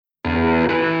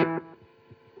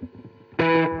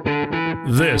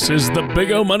This is the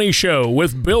Big O Money Show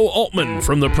with Bill Altman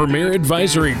from the Premier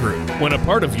Advisory Group. When a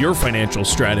part of your financial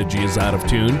strategy is out of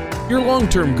tune, your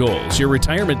long-term goals, your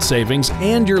retirement savings,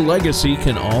 and your legacy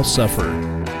can all suffer.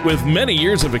 With many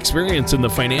years of experience in the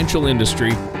financial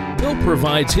industry, Bill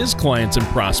provides his clients and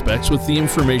prospects with the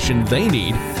information they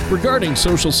need regarding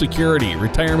Social Security,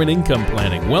 retirement income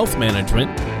planning, wealth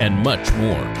management, and much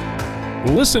more.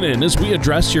 Listen in as we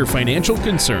address your financial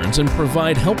concerns and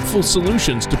provide helpful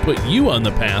solutions to put you on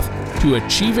the path to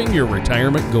achieving your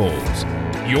retirement goals.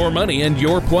 Your money and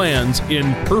your plans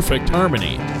in perfect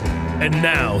harmony. And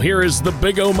now, here is the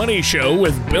Big O Money Show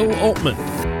with Bill Altman.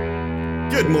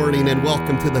 Good morning and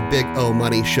welcome to the Big O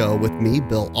Money Show with me,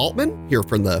 Bill Altman, here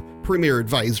from the Premier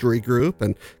Advisory Group,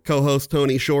 and co-host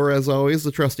Tony Shore, as always,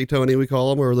 the trusty Tony we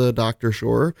call him, or the Dr.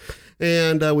 Shore.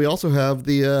 And we also have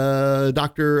the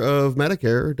doctor of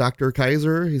Medicare, Dr.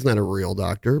 Kizer. He's not a real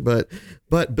doctor, but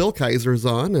Bill Kizer's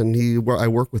on, and I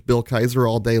work with Bill Kizer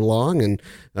all day long, and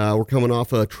we're coming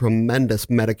off a tremendous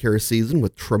Medicare season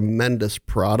with tremendous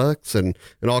products and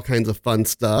all kinds of fun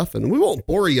stuff. And we won't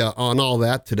bore you on all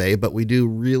that today, but we do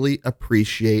really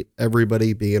appreciate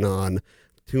everybody being on,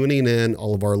 tuning in,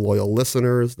 all of our loyal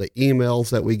listeners, the emails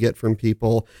that we get from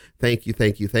people. Thank you,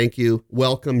 thank you, thank you.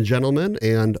 Welcome, gentlemen,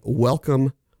 and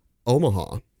welcome,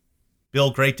 Omaha.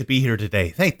 Bill, great to be here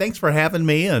today. Hey, thanks for having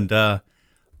me. And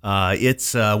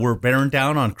we're bearing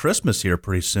down on Christmas here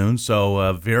pretty soon,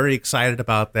 so very excited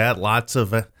about that. Lots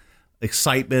of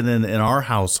excitement in our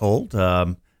household.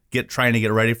 Trying to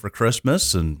get ready for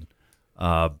Christmas, and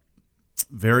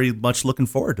very much looking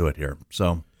forward to it here.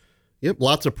 So. Yep,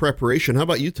 lots of preparation. How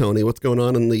about you, Tony? What's going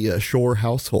on in the Shore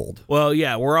household? Well,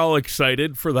 yeah, we're all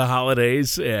excited for the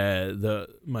holidays.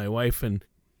 My wife and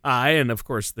I, and of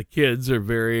course the kids, are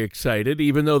very excited.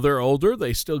 Even though they're older,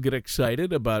 they still get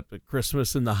excited about the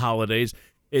Christmas and the holidays.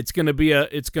 It's going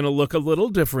to look a little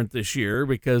different this year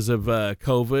because of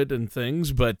COVID and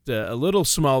things, but a little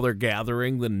smaller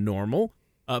gathering than normal.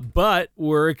 But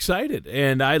we're excited,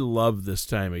 and I love this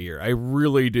time of year. I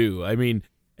really do. I mean.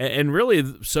 And really,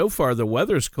 so far, the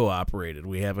weather's cooperated.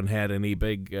 We haven't had any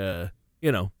big,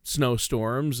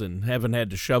 snowstorms and haven't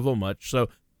had to shovel much. So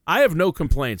I have no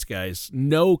complaints, guys.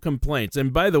 No complaints.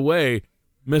 And by the way,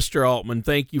 Mr. Altman,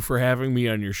 thank you for having me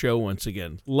on your show once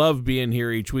again. Love being here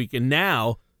each week. And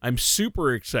now I'm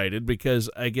super excited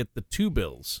because I get the two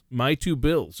Bills. My two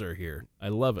Bills are here. I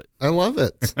love it. I love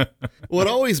it. Well, it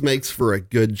always makes for a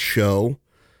good show.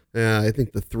 I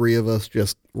think the three of us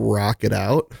just rock it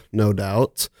out, no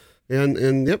doubt.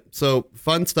 And yep, so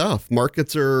fun stuff.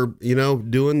 Markets are,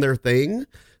 doing their thing.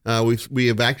 We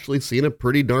have actually seen a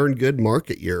pretty darn good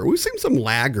market year. We've seen some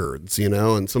laggards,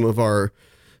 and some of our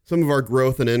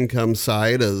growth and income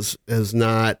side has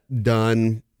not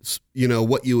done,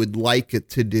 what you would like it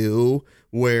to do,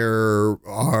 where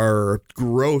our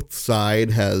growth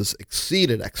side has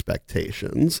exceeded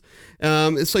expectations.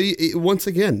 So once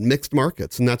again, mixed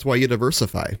markets, and that's why you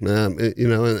diversify, and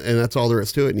that's all there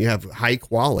is to it. And you have high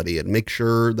quality, and make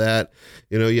sure that,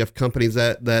 you have companies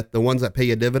that the ones that pay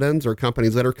you dividends are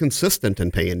companies that are consistent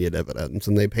in paying you dividends,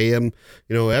 and they pay them,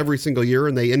 every single year,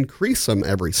 and they increase them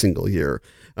every single year.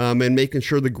 And making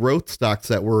sure the growth stocks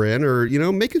that we're in are,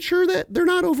 making sure that they're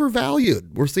not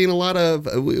overvalued. We're seeing a lot of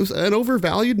an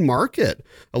overvalued market,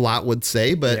 a lot would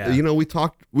say, but yeah.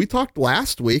 We talked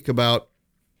last week about,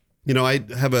 I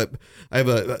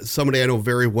have somebody I know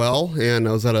very well, and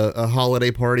I was at a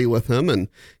holiday party with him, and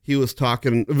he was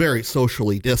talking a very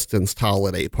socially distanced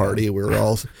holiday party. We were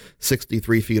all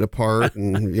 63 feet apart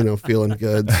and, feeling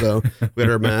good. So we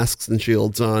had our masks and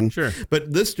shields on. Sure.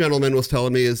 But this gentleman was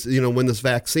telling me is, when this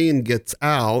vaccine gets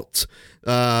out,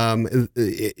 and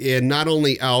not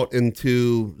only out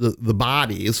into the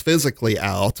bodies, physically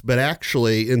out, but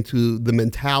actually into the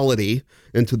mentality,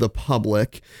 into the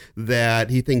public, that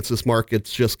he thinks this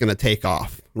market's just going to take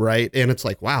off, right? And it's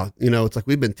like, wow, it's like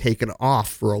we've been taken off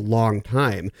for a long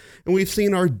time. And we've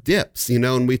seen our dips,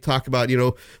 and we talk about,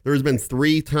 there's been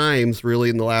 3 times really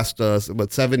in the last,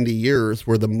 70 years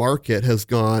where the market has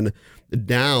gone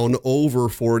down over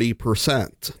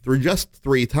 40% through just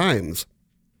 3 times.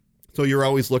 So you're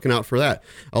always looking out for that.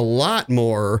 A lot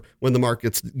more when the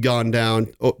market's gone down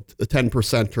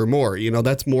 10% or more.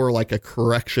 That's more like a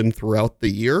correction throughout the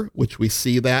year, which we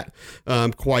see that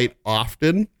quite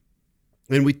often.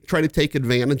 And we try to take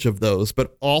advantage of those,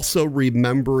 but also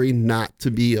remembering not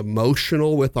to be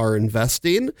emotional with our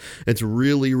investing. It's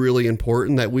really, really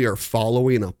important that we are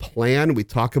following a plan. We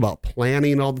talk about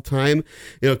planning all the time.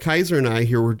 Kizer and I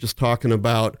here were just talking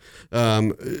about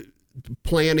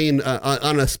planning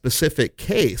on a specific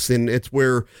case, and it's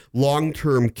where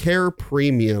long-term care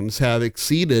premiums have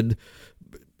exceeded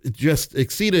just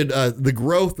exceeded the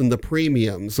growth in the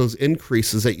premiums. Those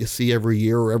increases that you see every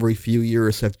year or every few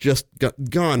years have just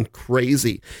gone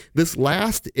crazy. This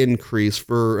last increase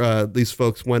for these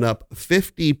folks went up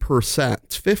 50%.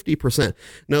 50%.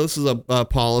 Now, this is a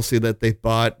policy that they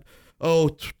bought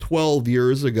 12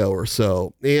 years ago or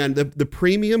so. And the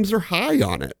premiums are high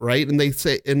on it, right? And they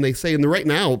say, and they're right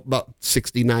now about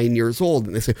 69 years old.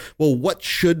 And they say, well, what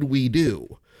should we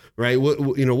do? Right? What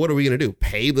are we going to do?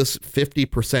 Pay this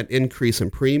 50% increase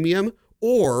in premium?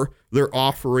 Or they're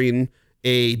offering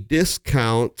a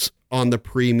discount on the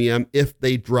premium if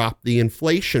they drop the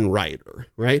inflation rider,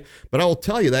 right? But I will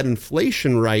tell you that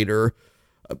inflation rider,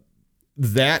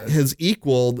 that has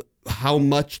equaled how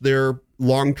much their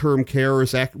long-term care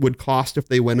would cost if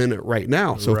they went in it right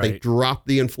now. So if they drop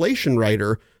the inflation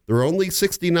rider, they're only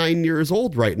 69 years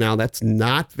old right now. That's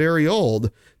not very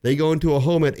old. They go into a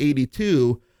home at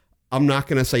 82. I'm not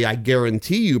going to say I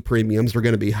guarantee you premiums are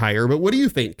going to be higher, but what do you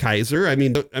think, Kizer? I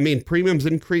mean, premiums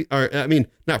increase,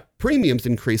 not premiums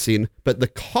increasing, but the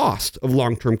cost of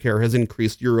long-term care has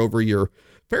increased year over year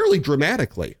fairly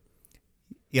dramatically.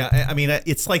 Yeah, I mean,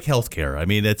 it's like healthcare. I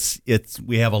mean,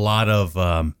 we have a lot of,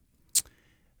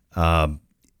 I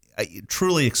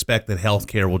truly expect that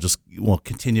healthcare will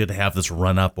continue to have this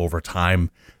run up over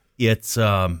time. It's,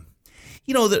 there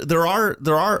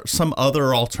are some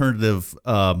other alternative,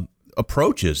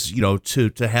 approaches,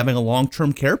 to having a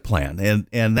long-term care plan.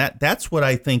 And that's what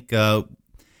I think, when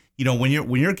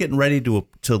you're getting ready to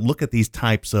look at these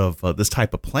types of, this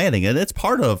type of planning, and it's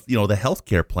part of, the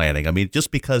healthcare planning. I mean,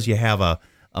 just because you have a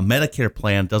Medicare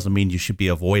plan doesn't mean you should be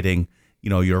avoiding,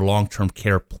 your long-term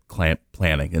care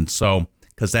planning. And so,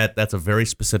 because that's a very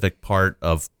specific part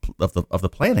of the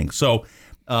planning. So,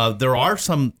 there are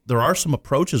some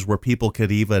approaches where people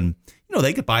could even,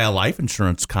 they could buy a life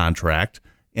insurance contract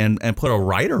and put a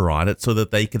rider on it so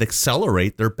that they could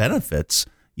accelerate their benefits,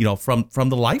 from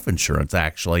the life insurance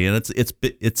actually. And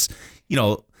it's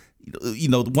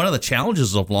one of the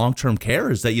challenges of long-term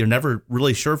care is that you're never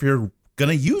really sure if you're going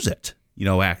to use it,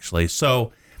 actually.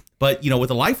 So, but, with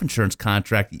a life insurance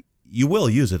contract, you will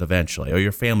use it eventually, or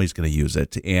your family's going to use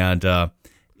it. And,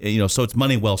 so it's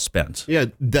money well spent. Yeah.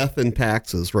 Death and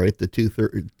taxes, right? The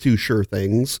two sure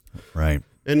things. Right.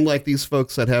 And like these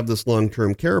folks that have this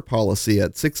long-term care policy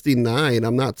at 69,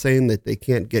 I'm not saying that they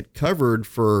can't get covered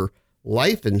for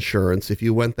life insurance if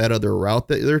you went that other route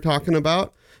that they're talking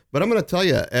about. But I'm going to tell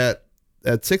you, at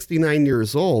 69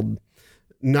 years old,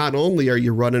 not only are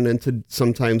you running into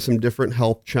sometimes some different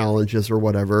health challenges or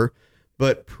whatever,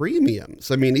 but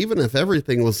premiums. I mean, even if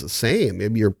everything was the same,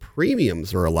 maybe your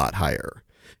premiums are a lot higher.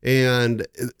 And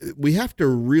we have to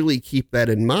really keep that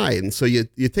in mind. So you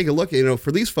take a look,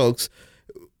 for these folks,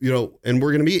 and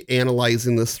we're going to be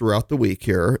analyzing this throughout the week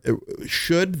here. What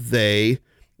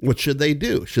should they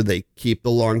do? Should they keep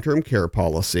the long-term care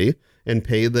policy and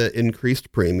pay the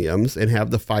increased premiums and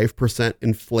have the 5%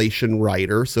 inflation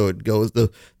rider? So it goes, the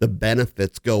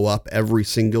benefits go up every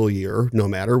single year, no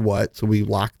matter what. So we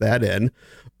lock that in.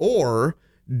 Or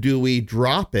do we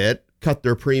drop it, cut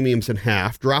their premiums in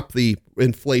half, drop the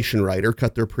inflation rider,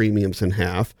 cut their premiums in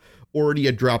half, or do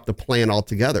you drop the plan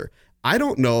altogether? I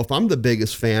don't know if I'm the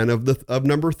biggest fan of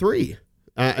number three.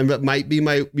 And that might be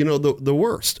my, the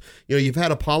worst. You've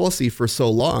had a policy for so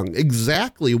long.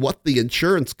 Exactly what the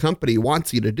insurance company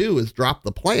wants you to do is drop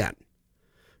the plan,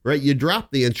 right? You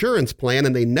drop the insurance plan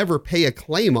and they never pay a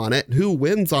claim on it. Who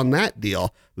wins on that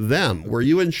deal? Them. Were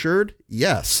you insured?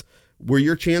 Yes. Were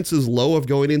your chances low of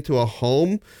going into a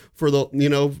home for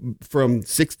from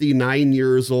 69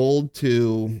 years old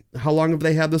to how long have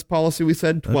they had this policy? We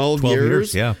said 12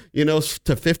 years. Yeah.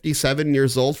 To 57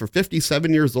 years old. For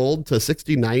 57 years old to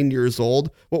 69 years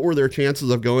old, what were their chances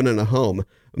of going in a home?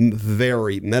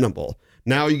 Very minimal.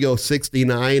 Now you go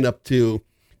 69 up to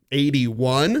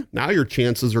 81. Now your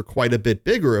chances are quite a bit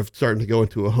bigger of starting to go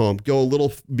into a home. Go a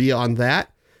little beyond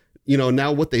that.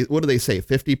 Now what do they say?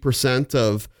 50%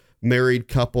 of married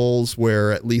couples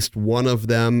where at least one of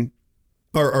them,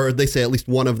 or they say at least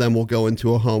one of them will go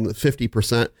into a home,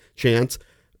 50% chance.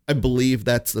 I believe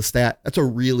that's the stat. That's a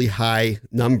really high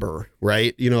number,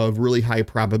 right? A really high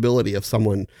probability of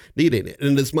someone needing it.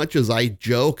 And as much as I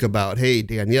joke about, hey,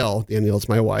 Danielle's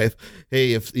my wife.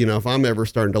 Hey, if I'm ever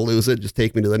starting to lose it, just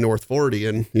take me to the North 40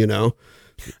 and,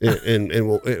 and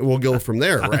we'll go from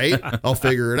there, right? I'll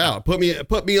figure it out. Put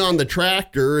me on the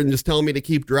tractor and just tell me to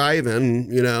keep driving,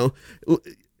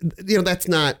 that's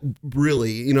not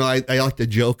really, I like to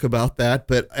joke about that,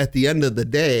 but at the end of the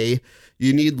day,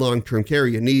 you need long-term care.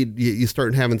 You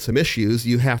start having some issues.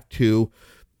 You have to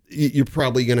you're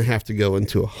probably going to have to go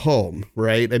into a home,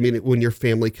 right? I mean, when your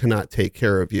family cannot take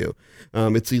care of you,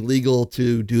 it's illegal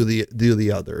to do the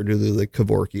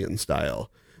Kevorkian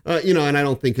style. And I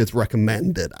don't think it's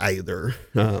recommended either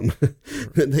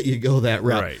that you go that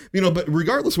route. Right. But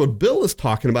regardless, what Bill is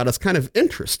talking about is kind of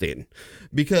interesting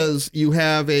because you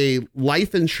have a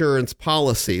life insurance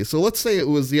policy. So let's say it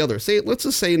was the other. Let's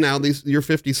just say now you're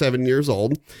 57 years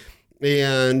old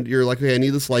and you're like, okay, I need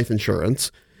this life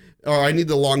insurance or I need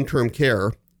the long-term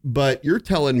care. But you're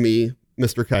telling me,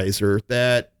 Mr. Kizer,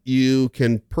 that you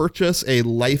can purchase a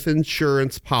life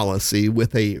insurance policy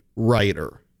with a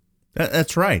rider.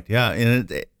 That's right. Yeah. And,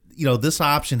 this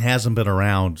option hasn't been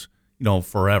around,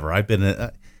 forever. I've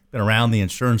been around the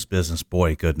insurance business,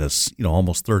 boy, goodness,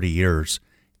 almost 30 years.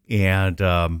 And,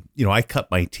 I cut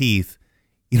my teeth,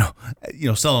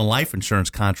 selling life insurance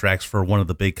contracts for one of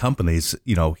the big companies,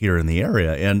 here in the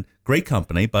area, and great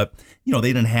company, but, they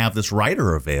didn't have this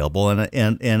rider available.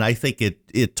 And I think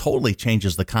it totally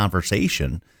changes the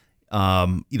conversation,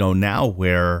 now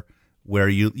where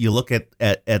you look at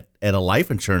a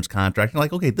life insurance contract and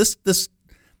like, okay, this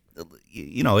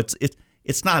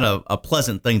it's not a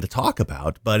pleasant thing to talk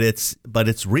about, but it's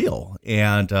real.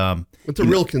 And it's a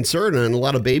real concern. And a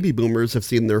lot of baby boomers have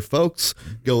seen their folks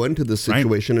go into this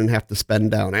situation and have to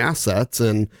spend down assets,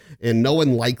 and no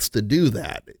one likes to do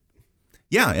that.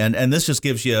 Yeah, and this just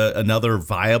gives you another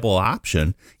viable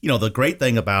option. The great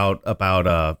thing about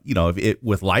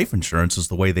with life insurance is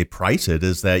the way they price it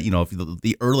is that, if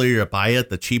the earlier you buy it,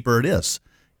 the cheaper it is,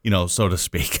 so to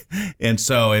speak. And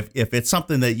so if it's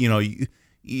something that,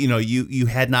 you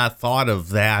had not thought of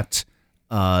that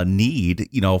need,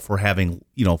 for having,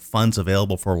 funds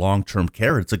available for long-term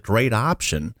care, it's a great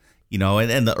option.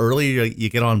 And the earlier you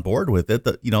get on board with it,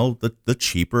 the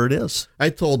cheaper it is. I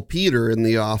told Peter in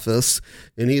the office,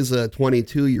 and he's a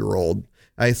 22-year-old,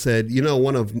 I said,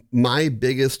 one of my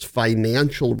biggest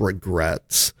financial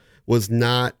regrets was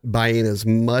not buying as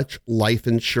much life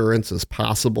insurance as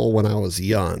possible when I was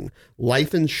young.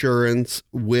 Life insurance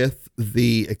with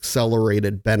the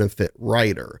accelerated benefit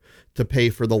rider to pay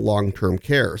for the long-term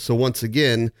care. So once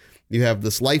again, you have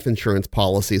this life insurance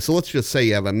policy. So let's just say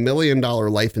you have $1 million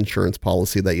life insurance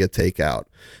policy that you take out.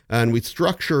 And we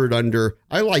structured under,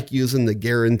 I like using the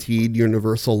guaranteed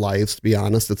universal lives, to be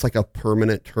honest. It's like a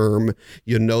permanent term.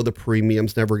 The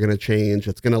premium's never going to change.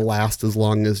 It's going to last as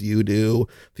long as you do.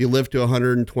 If you live to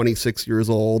 126 years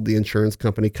old, the insurance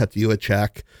company cuts you a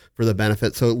check for the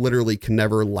benefit. So it literally can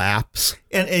never lapse.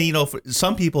 And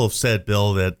some people have said,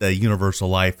 Bill, that the universal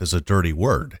life is a dirty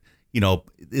word.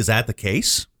 Is that the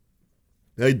case?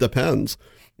 It depends.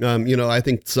 I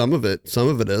think some of it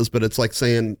is, but it's like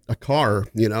saying a car,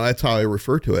 that's how I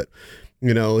refer to it.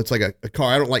 It's like a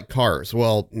car. I don't like cars.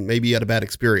 Well, maybe you had a bad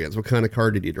experience. What kind of car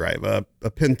did you drive?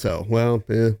 A Pinto. Well,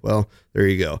 there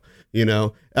you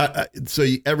go. So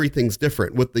everything's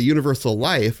different. With the universal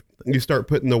life, you start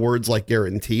putting the words like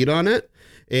guaranteed on it.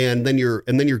 And then you're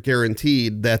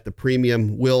guaranteed that the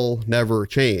premium will never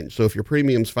change. So if your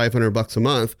premium's $500 a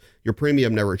month, your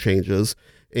premium never changes.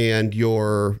 And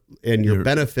your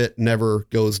benefit never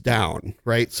goes down,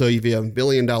 right? So if you have $1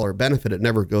 billion benefit, it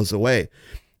never goes away.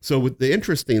 So the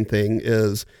interesting thing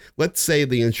is, let's say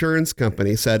the insurance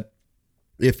company said,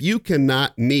 if you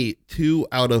cannot meet 2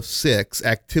 out of 6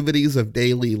 activities of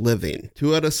daily living,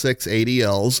 2 out of 6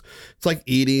 ADLs, it's like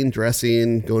eating,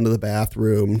 dressing, going to the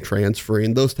bathroom,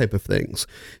 transferring, those type of things.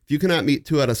 If you cannot meet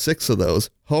 2 out of 6 of those,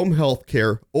 home health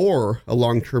care or a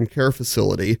long-term care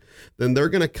facility, then they're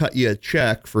going to cut you a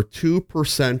check for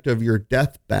 2% of your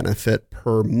death benefit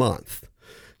per month.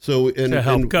 So to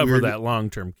help cover that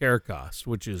long-term care cost,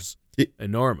 which is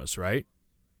enormous, right?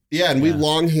 Yeah, and we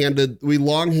long-handed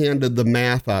the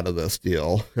math out of this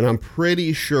deal, and I'm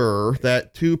pretty sure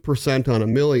that 2% on $1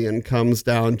 million comes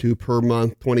down to per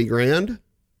month $20,000.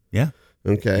 Yeah.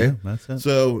 Okay. Yeah, that's it.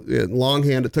 So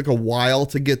longhand, it took a while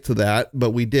to get to that,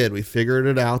 but we did. We figured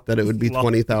it out that it would be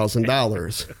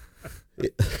 $20,000.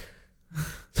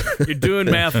 You're doing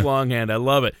math longhand. I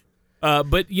love it.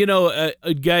 But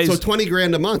guys. So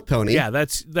 $20,000 a month, Tony. Yeah,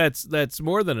 that's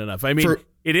more than enough. I mean,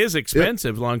 it is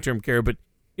expensive, long-term care, but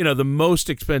the most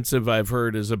expensive I've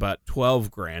heard is about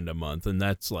 $12,000 a month, and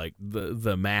that's like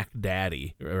the Mac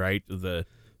Daddy, right? The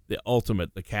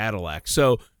ultimate, the Cadillac.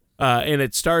 So, and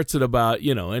it starts at about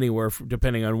anywhere from,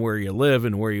 depending on where you live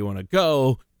and where you want to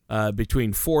go,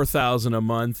 between $4,000 a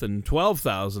month and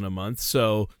 $12,000 a month.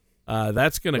 So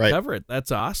that's going to cover it.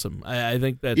 That's awesome. I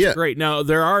think that's great. Now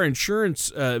there are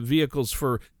insurance vehicles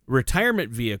for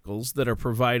retirement vehicles that are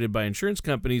provided by insurance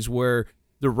companies where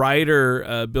the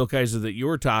rider, Bill Kizer, that you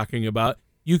were talking about,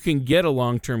 you can get a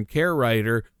long-term care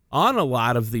rider on a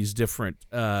lot of these different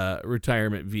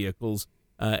retirement vehicles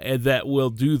and that will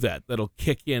do that. That'll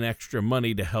kick in extra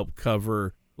money to help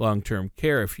cover long-term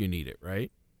care if you need it,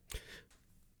 right?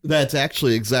 That's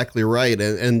actually exactly right.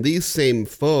 And these same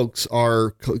folks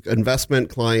are investment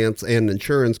clients and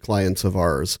insurance clients of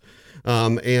ours.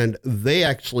 And they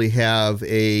actually have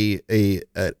a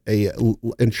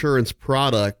insurance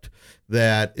product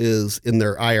that is in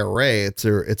their IRA.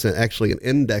 It's actually an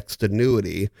indexed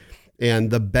annuity,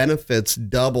 and the benefits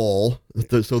double.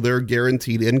 So their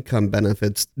guaranteed income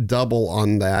benefits double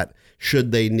on that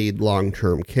should they need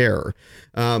long-term care.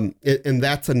 And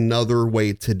that's another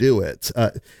way to do it.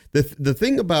 The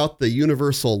thing about the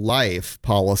universal life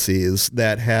policies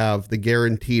that have the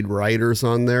guaranteed riders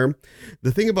on there,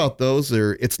 the thing about those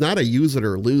are it's not a use it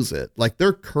or lose it. Like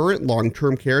their current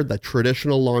long-term care, the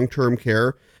traditional long-term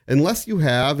care, unless you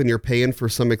have and you're paying for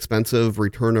some expensive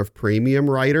return of premium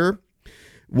rider,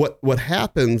 what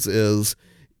happens is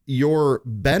your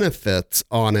benefits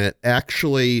on it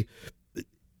actually,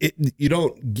 you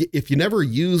don't get, if you never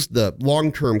use the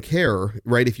long-term care,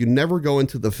 right? If you never go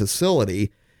into the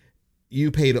facility,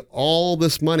 you paid all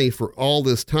this money for all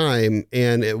this time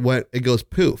and it goes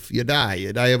poof, you die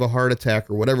of a heart attack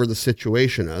or whatever the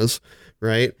situation is,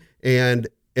 right? And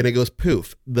it goes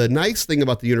poof. The nice thing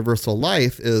about the universal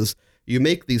life is you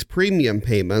make these premium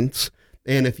payments,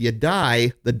 and if you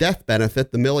die, the death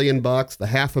benefit, the $1 million, the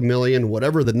 $500,000,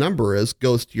 whatever the number is,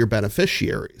 goes to your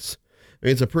beneficiaries. I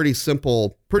mean, it's a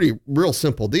real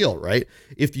simple deal, right?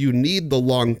 If you need the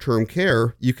long-term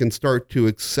care, you can start to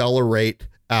accelerate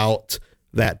out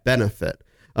that benefit.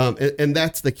 And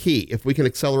that's the key. If we can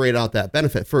accelerate out that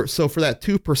benefit for that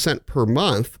 2% per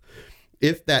month,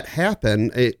 if that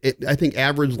happened, I think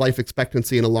average life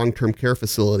expectancy in a long-term care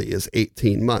facility is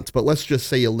 18 months. But let's just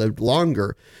say you lived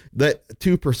longer. That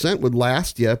 2% would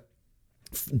last you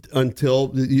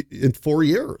until in 4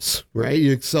 years, right?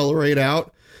 You accelerate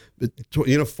out,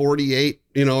 48,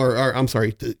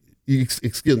 you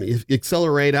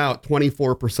accelerate out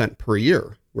 24% per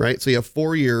year, right? So you have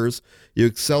 4 years, you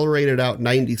accelerate it out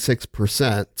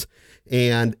 96%.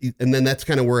 And then that's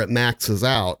kind of where it maxes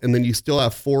out. And then you still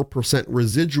have 4%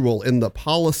 residual in the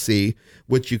policy,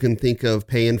 which you can think of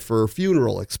paying for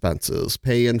funeral expenses,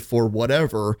 paying for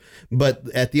whatever. But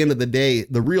at the end of the day,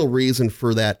 the real reason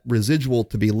for that residual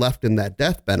to be left in that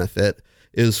death benefit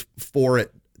is for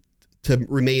it to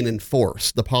remain in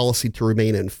force, the policy to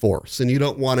remain in force. And you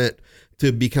don't want it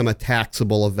to become a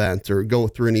taxable event or go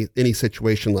through any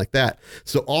situation like that.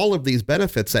 So all of these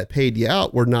benefits that paid you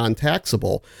out were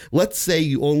non-taxable. Let's say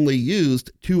you only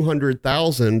used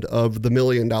 $200,000 of the $1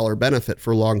 million benefit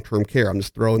for long-term care. I'm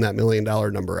just throwing that $1 million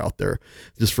number out there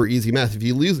just for easy math. If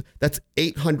you lose, that's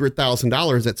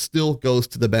 $800,000 that still goes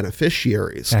to the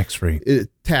beneficiaries. Tax-free.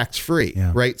 Tax-free,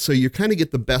 yeah. Right? So you kind of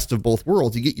get the best of both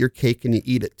worlds. You get your cake and you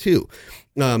eat it too.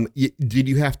 Did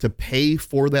you have to pay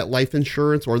for that life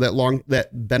insurance or that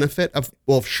benefit?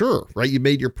 Well, sure, right? You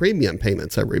made your premium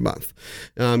payments every month.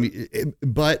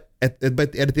 But at the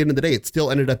end of the day, it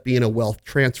still ended up being a wealth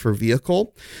transfer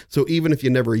vehicle. So even if you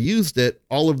never used it,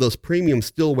 all of those premiums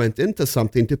still went into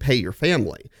something to pay your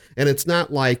family. And it's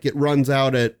not like it runs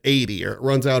out at 80 or it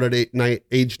runs out at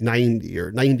age 90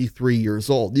 or 93 years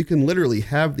old. You can literally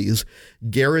have these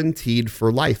guaranteed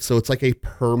for life. So it's like a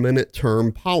permanent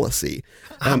term policy.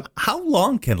 How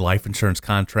long can life insurance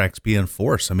contracts be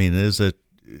enforced? I mean, is it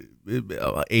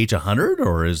age 100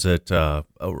 or is it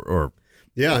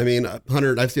Yeah, I mean,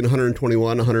 100. I've seen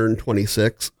 121,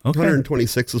 126. Okay.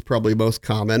 126 is probably most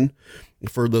common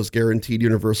for those guaranteed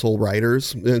universal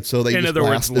riders, and so they. In other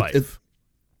words, life.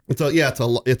 And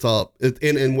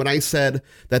when I said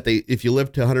that if you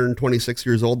live to 126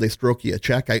 years old, they stroke you a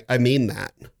check, I mean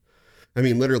that. I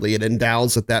mean, literally, it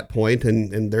endows at that point,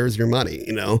 and there's your money.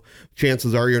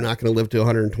 Chances are you're not going to live to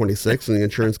 126, and the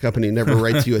insurance company never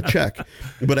writes you a check.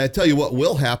 But I tell you what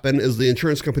will happen is the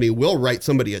insurance company will write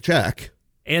somebody a check.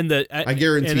 And I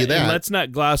guarantee you that. And let's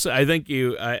not gloss. I think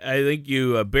you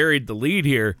buried the lead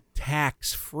here.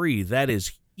 Tax free. That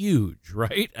is huge,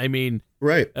 right? I mean,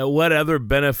 right. What other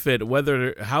benefit?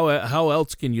 How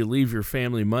else can you leave your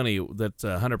family money that's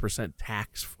 100%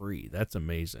 tax free? That's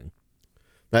amazing.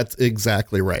 That's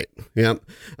exactly right. Yep.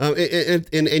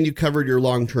 And you covered your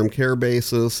long-term care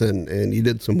basis and you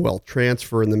did some wealth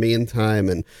transfer in the meantime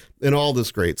and all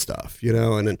this great stuff,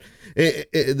 and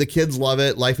the kids love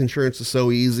it. Life insurance is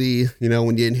so easy.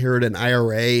 When you inherit an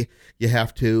IRA, you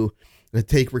have to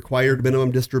take required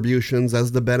minimum distributions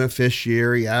as the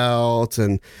beneficiary out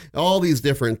and all these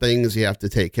different things you have to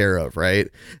take care of, right?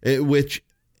 Which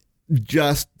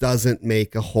just doesn't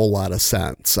make a whole lot of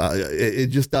sense. It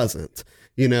just doesn't.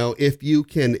 if you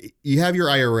have your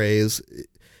IRAs,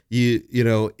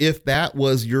 if that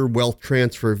was your wealth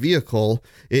transfer vehicle,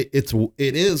 it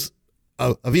is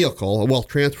a vehicle, a wealth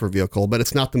transfer vehicle, but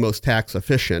it's not the most tax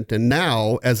efficient. And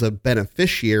now as a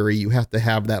beneficiary, you have to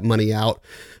have that money out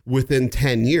within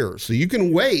 10 years. So you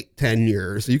can wait 10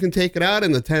 years. You can take it out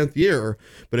in the 10th year.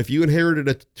 But if you inherited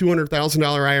a $200,000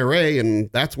 IRA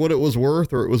and that's what it was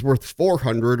worth, or it was worth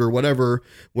 400 or whatever,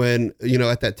 when,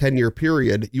 at that 10-year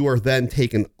period, you are then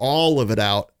taking all of it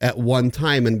out at one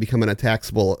time and becoming a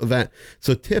taxable event.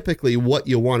 So typically what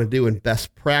you want to do in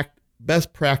best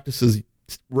practices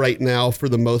right now, for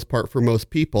the most part, for most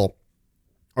people,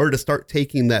 are to start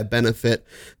taking that benefit,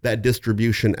 that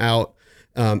distribution out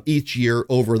each year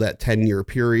over that 10-year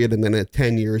period. And then at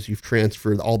 10 years, you've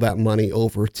transferred all that money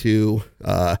over to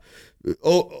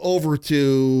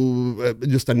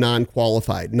just a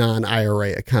non-qualified,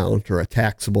 non-IRA account or a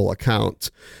taxable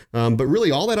account. But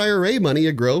really all that IRA money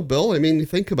you grow, Bill, I mean, you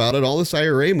think about it, all this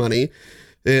IRA money,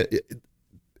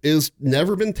 is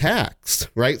never been taxed,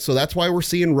 right? So that's why we're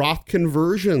seeing Roth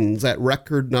conversions at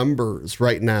record numbers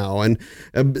right now. And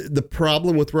the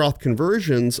problem with Roth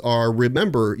conversions are,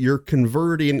 remember, you're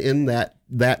converting in that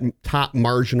top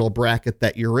marginal bracket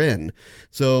that you're in.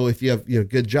 So if you have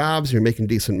good jobs, you're making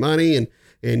decent money,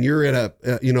 and you're in a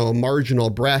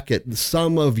marginal bracket,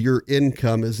 some of your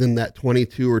income is in that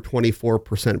 22 or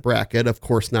 24% bracket. Of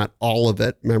course, not all of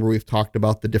it. Remember, we've talked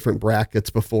about the different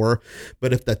brackets before.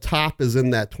 But if the top is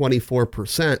in that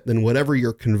 24%, then whatever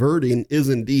you're converting is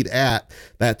indeed at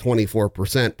that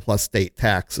 24% plus state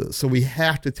taxes. So we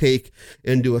have to take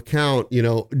into account,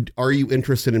 are you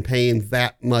interested in paying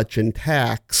that much in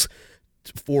tax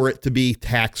for it to be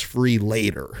tax-free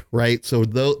later, right? So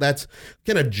that's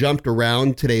kind of jumped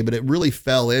around today, but it really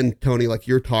fell in, Tony, like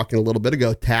you're talking a little bit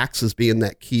ago, taxes being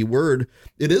that key word.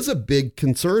 It is a big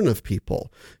concern of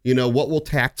people. What will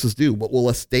taxes do? What will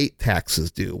estate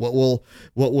taxes do? What will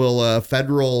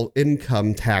federal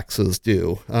income taxes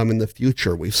do in the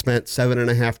future? We've spent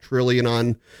 $7.5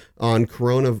 trillion on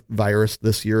coronavirus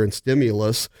this year in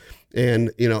stimulus.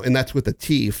 And, and that's with a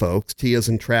T, folks. T as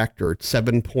in tractor,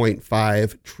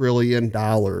 $7.5 trillion.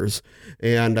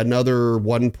 And another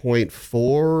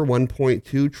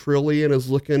 1.2 trillion is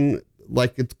looking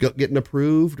like it's getting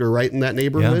approved or right in that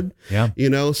neighborhood. Yeah.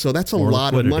 So that's a More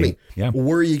lot liquidity. of money. Yeah.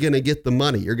 Where are you going to get the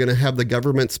money? You're going to have the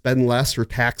government spend less or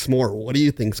tax more. What do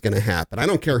you think is going to happen? I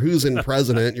don't care who's in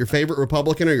president, your favorite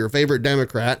Republican or your favorite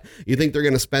Democrat. You think they're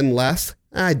going to spend less?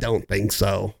 I don't think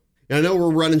so. I know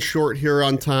we're running short here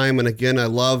on time. And again, I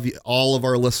love all of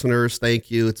our listeners.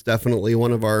 Thank you. It's definitely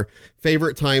one of our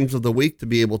favorite times of the week to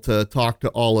be able to talk to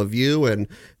all of you. And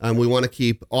we want to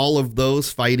keep all of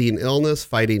those fighting illness,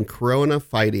 fighting corona,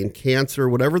 fighting cancer,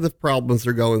 whatever the problems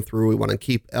they're going through. We want to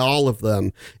keep all of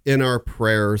them in our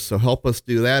prayers. So help us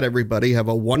do that, everybody. Have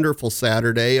a wonderful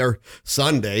Saturday or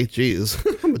Sunday. Geez,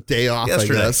 I'm a day off,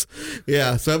 Yesterday. I guess.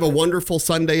 Yeah. So have a wonderful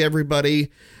Sunday, everybody.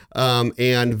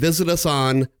 And visit us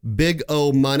on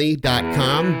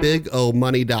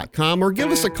bigomoney.com, or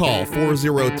give us a call,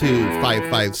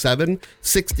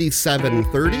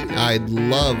 402-557-6730. I'd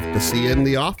love to see you in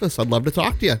the office. I'd love to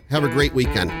talk to you. Have a great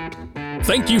weekend.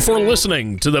 Thank you for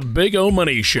listening to the Big O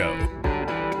Money Show.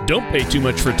 Don't pay too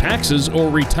much for taxes or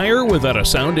retire without a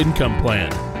sound income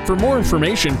plan. For more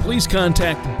information, please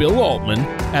contact Bill Altman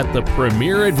at the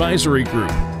Premier Advisory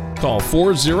Group. Call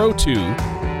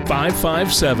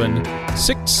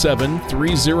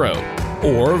 402-557-6730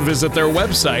 or visit their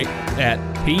website at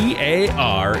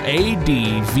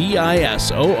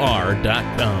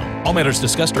paradvisor.com. All matters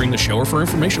discussed during the show are for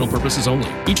informational purposes only.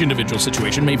 Each individual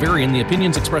situation may vary, and the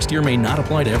opinions expressed here may not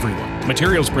apply to everyone.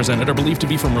 Materials presented are believed to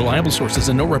be from reliable sources,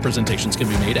 and no representations can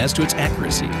be made as to its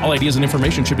accuracy. All ideas and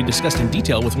information should be discussed in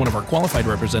detail with one of our qualified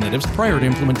representatives prior to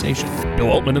implementation. Bill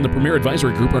Altman and the Premier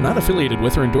Advisory Group are not affiliated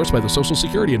with or endorsed by the Social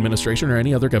Security Administration or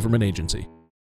any other government agency.